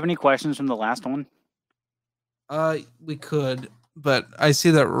we have any questions from the last one? We could, but I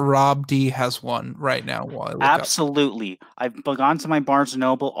see that Rob D has one right now. Absolutely. I've gone to my Barnes &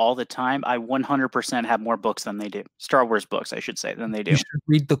 Noble all the time. I 100% have more books than they do. Star Wars books, I should say, than they do. You should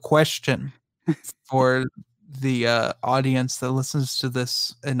read the question for the audience that listens to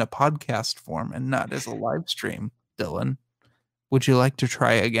this in a podcast form and not as a live stream. Dylan, would you like to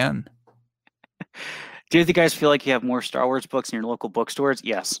try again? Do you guys feel like you have more Star Wars books in your local bookstores?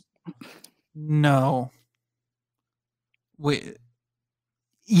 Yes. No.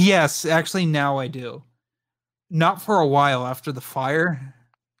 Yes, actually now I do. Not for a while after the fire.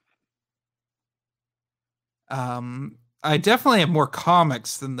 I definitely have more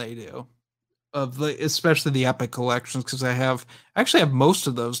comics than they do. Especially the Epic collections, because I actually have most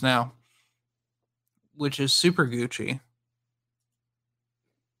of those now. Which is super Gucci.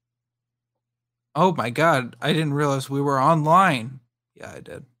 Oh my god, I didn't realize we were online. Yeah, I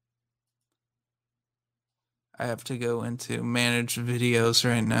did. I have to go into manage videos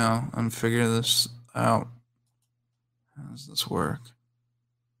right now and figure this out. How does this work?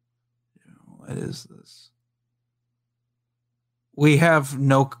 What is this? We have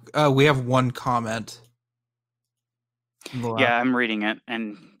one comment. Yeah, I'm reading it,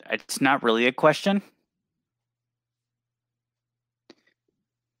 and it's not really a question.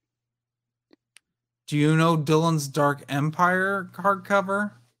 Do you know Dylan's Dark Empire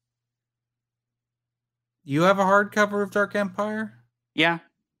hardcover? You have a hardcover of Dark Empire? Yeah.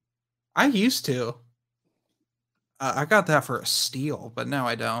 I used to. I got that for a steal, but now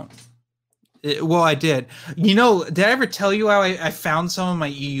I don't. Well, I did. Did I ever tell you how I found some of my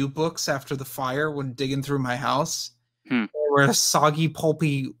EU books after the fire when digging through my house? They were a soggy,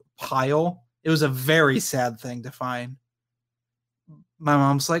 pulpy pile. It was a very sad thing to find. My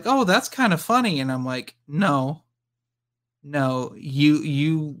mom's like, "Oh, that's kind of funny," and I'm like, "No,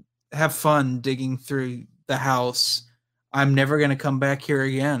 you have fun digging through the house. I'm never gonna come back here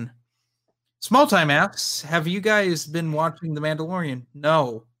again." Small Time asks, "Have you guys been watching The Mandalorian?"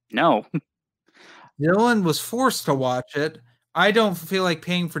 No. Dylan was forced to watch it. I don't feel like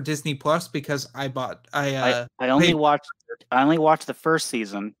paying for Disney Plus because I only watched the first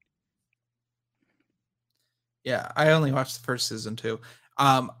season. Yeah, I only watched the first season too.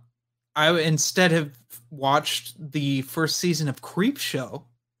 I instead have watched the first season of Creepshow,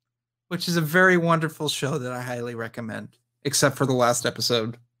 which is a very wonderful show that I highly recommend. Except for the last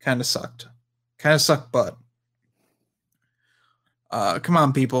episode, kind of sucked butt. Come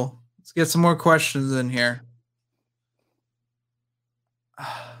on, people, let's get some more questions in here.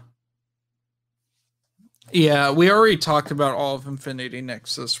 Yeah, we already talked about all of Infinity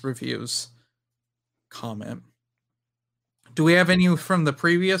Nexus reviews. Comment. Do we have any from the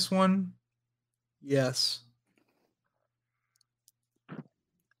previous one? Yes.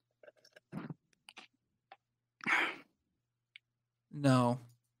 No,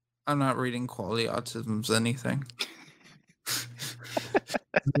 I'm not reading Quality Autism's anything.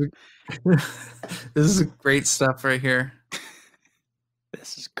 This is great stuff right here.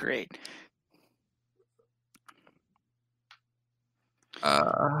 This is great.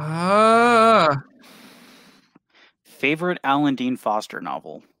 Favorite Alan Dean Foster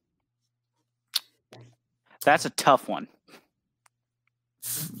novel? That's a tough one.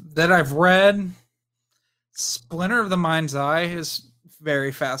 That I've read, Splinter of the Mind's Eye is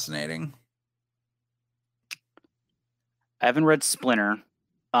very fascinating. I haven't read Splinter.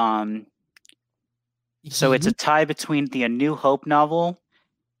 So it's a tie between the A New Hope novel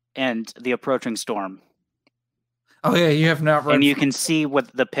and The Approaching Storm. Oh yeah, you have not read. And you can see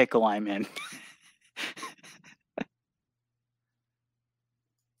what the pickle I'm in.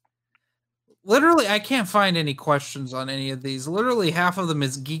 Literally, I can't find any questions on any of these. Literally, half of them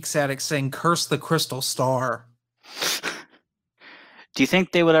is Geeks Addict saying, "Curse the Crystal Star." Do you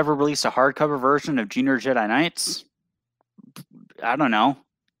think they would ever release a hardcover version of Junior Jedi Knights? I don't know.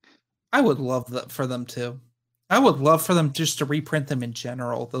 I would love that for them to. I would love for them just to reprint them in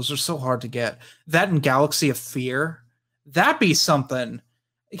general. Those are so hard to get. That and Galaxy of Fear. That'd be something.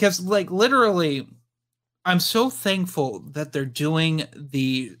 Because, like, literally, I'm so thankful that they're doing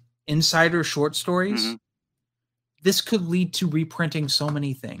the Insider short stories. Mm-hmm. This could lead to reprinting so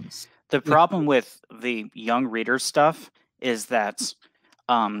many things. The problem with the young reader stuff is that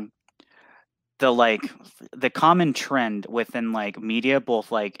the common trend within like media,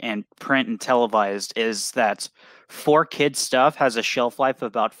 both like in print and televised, is that for kids stuff has a shelf life of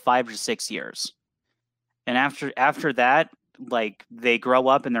about 5 to 6 years, and after that, like they grow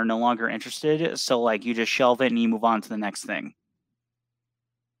up and they're no longer interested. So like you just shelve it and you move on to the next thing,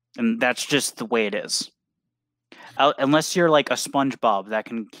 and that's just the way it is. Unless you're like a SpongeBob that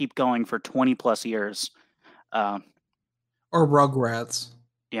can keep going for 20 plus years. Or Rugrats.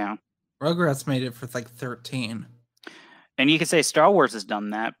 Yeah. Rugrats made it for like 13. And you could say Star Wars has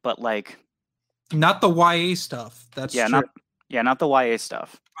done that, but like not the YA stuff. That's true. Not the YA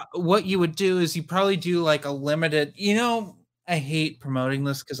stuff. What you would do is you probably do like a limited, I hate promoting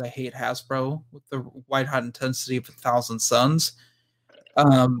this because I hate Hasbro with the white hot intensity of 1,000 Suns.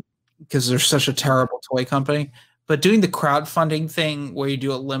 Because they're such a terrible toy company. But doing the crowdfunding thing where you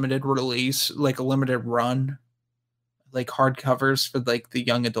do a limited release, like a limited run, like hardcovers for like the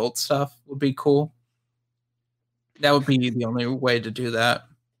young adult stuff would be cool. That would be the only way to do that.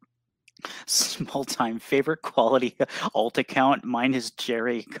 Small time favorite quality alt account. Mine is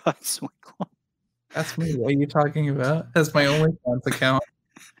Jerry Godswinkle. That's me. What are you talking about? That's my OnlyFans account.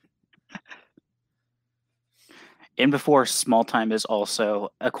 And before small time is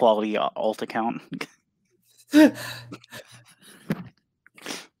also a quality alt account.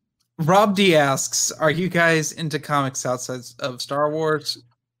 Rob D asks, are you guys into comics outside of Star Wars?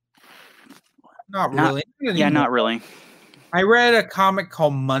 Not really. Not really. I read a comic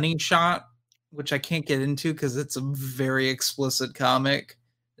called Money Shot, which I can't get into because it's a very explicit comic.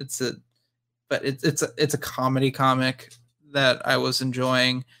 It's a comedy comic that I was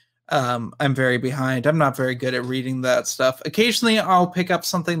enjoying. I'm very behind. I'm not very good at reading that stuff. Occasionally, I'll pick up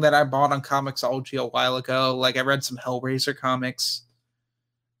something that I bought on Comixology a while ago. Like I read some Hellraiser comics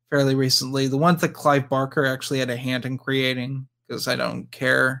fairly recently. The ones that Clive Barker actually had a hand in creating, because I don't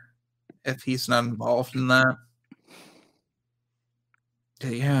care if he's not involved in that.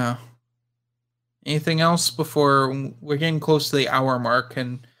 But yeah. Anything else before we're getting close to the hour mark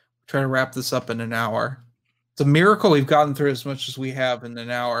and try to wrap this up in an hour? It's a miracle we've gotten through as much as we have in an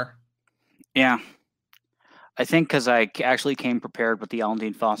hour. Yeah. I think because I actually came prepared with the Alan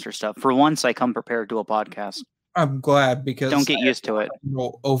Dean Foster stuff. For once, I come prepared to a podcast. I'm glad because don't get used to it.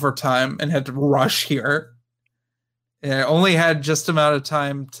 Overtime and had to rush here. And I only had just amount of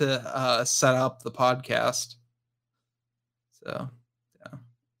time to set up the podcast. So, yeah.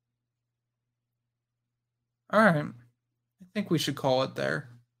 All right. I think we should call it there.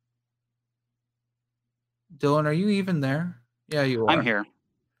 Dylan, are you even there? Yeah, you are. I'm here.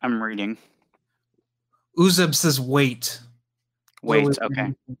 I'm reading. Uzeb says wait. Wait,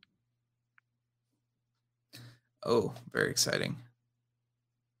 okay. Oh, very exciting.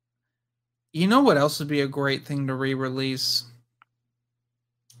 You know what else would be a great thing to re-release?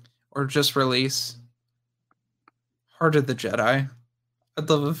 Or just release? Heart of the Jedi. I'd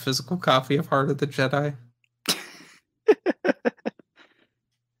love a physical copy of Heart of the Jedi.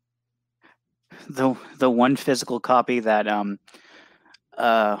 The one physical copy that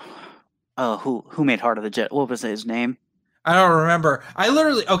who made Heart of the Jedi? What was his name? I don't remember. I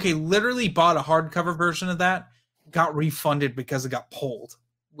literally bought a hardcover version of that. Got refunded because it got pulled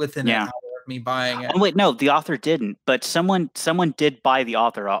within an hour of me buying it. Oh wait, no, the author didn't. But someone did buy the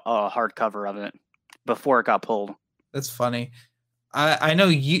author a hardcover of it before it got pulled. That's funny. I know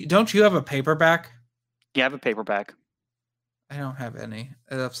you don't. You have a paperback? Yeah, I have a paperback. I don't have any.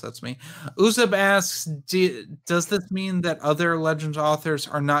 It upsets me. Uzeb asks, does this mean that other Legends authors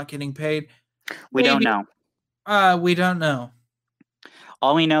are not getting paid? We don't know. We don't know.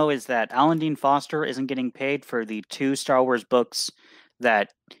 All we know is that Alan Dean Foster isn't getting paid for the 2 Star Wars books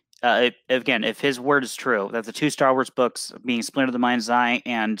that, again, if his word is true, that the 2 Star Wars books being Splinter of the Mind's Eye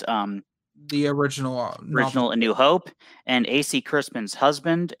and the original A New Hope, and A.C. Crispin's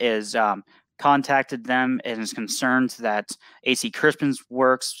husband is contacted them and is concerned that A.C. Crispin's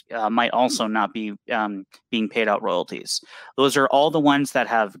works might also not be being paid out royalties. Those are all the ones that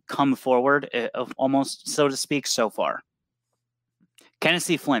have come forward, almost so to speak, so far. Kenneth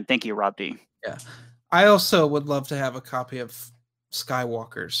C. Flint, thank you, Rob D. Yeah, I also would love to have a copy of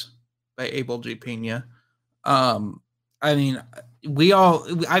Skywalkers by Abel G. Pena. I mean,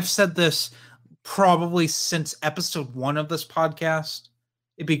 I've said this probably since episode 1 of this podcast.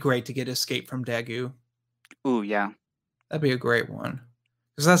 It'd be great to get Escape from Dagu. Ooh, yeah. That'd be a great one.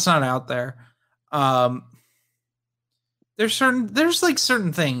 Because that's not out there. There's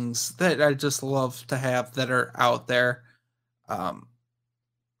certain things that I just love to have that are out there.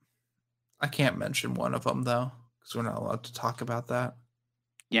 I can't mention one of them, though, because we're not allowed to talk about that.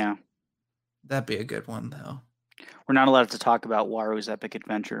 Yeah. That'd be a good one, though. We're not allowed to talk about Waru's Epic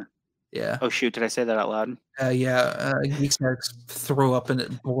Adventure. Yeah. Oh shoot! Did I say that out loud? Geeksnacks threw up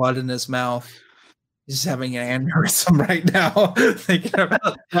blood in his mouth. He's having an aneurysm right now. Thinking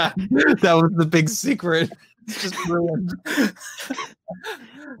about that. That was the big secret. It's just ruined.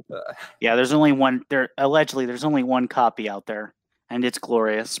 Yeah, there's only one. Allegedly, there's only one copy out there, and it's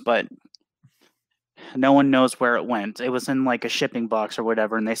glorious, but no one knows where it went. It was in like a shipping box or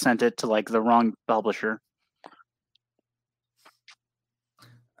whatever, and they sent it to like the wrong publisher.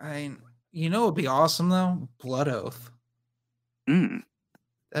 It'd be awesome though. Blood Oath.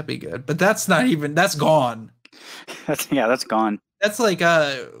 That'd be good, but that's gone. That's gone. That's like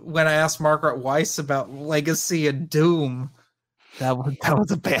when I asked Margaret Weiss about Legacy and Doom. That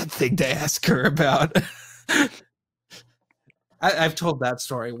was a bad thing to ask her about. I've told that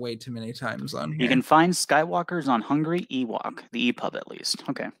story way too many times on here. You can find Skywalkers on Hungry Ewok, the EPUB at least.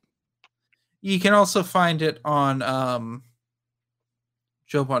 Okay. You can also find it on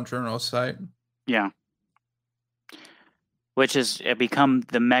Joe Bongiorno's site. Yeah. Which has become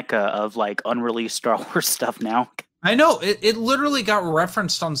the mecca of like unreleased Star Wars stuff now. I know it literally got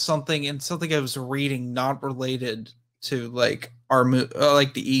referenced on something I was reading, not related to like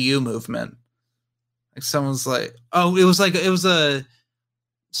like the EU movement. Like someone's like, oh, it was a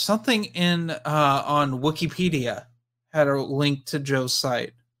something in on Wikipedia had a link to Joe's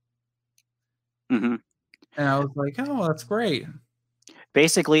site, and I was like, oh, that's great.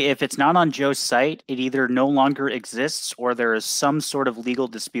 Basically, if it's not on Joe's site, it either no longer exists or there is some sort of legal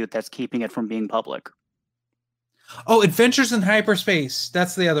dispute that's keeping it from being public. Oh, Adventures in Hyperspace.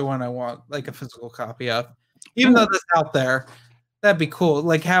 That's the other one I want, like a physical copy of. Even though that's out there, that'd be cool.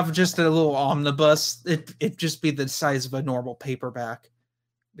 Like have just a little omnibus. It just be the size of a normal paperback,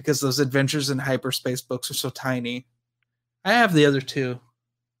 because those Adventures in Hyperspace books are so tiny. I have the other two.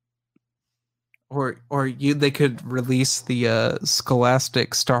 Or they could release the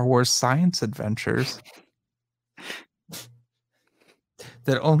Scholastic Star Wars Science Adventures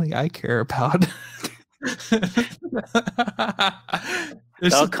that only I care about.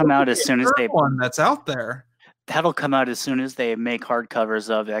 That'll come out as soon as they one that's out there. That'll come out as soon as they make hardcovers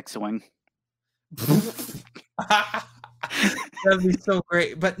of X-Wing. That'd be so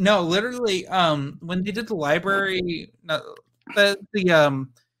great. But no, literally, when they did the library, the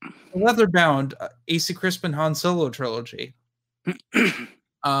leather-bound AC Crispin Han Solo trilogy,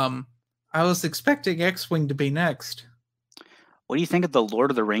 I was expecting X-Wing to be next. What do you think of the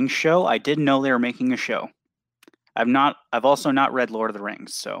Lord of the Rings show? I didn't know they were making a show. I've also not read Lord of the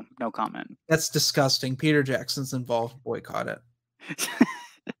Rings, so no comment. That's disgusting. Peter Jackson's involved. Boycott it.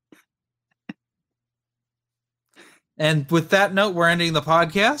 And with that note, we're ending the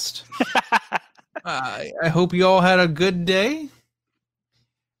podcast. I hope you all had a good day.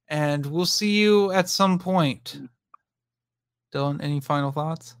 And we'll see you at some point. Dylan, any final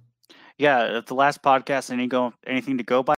thoughts? Yeah, at the last podcast, anything to go by?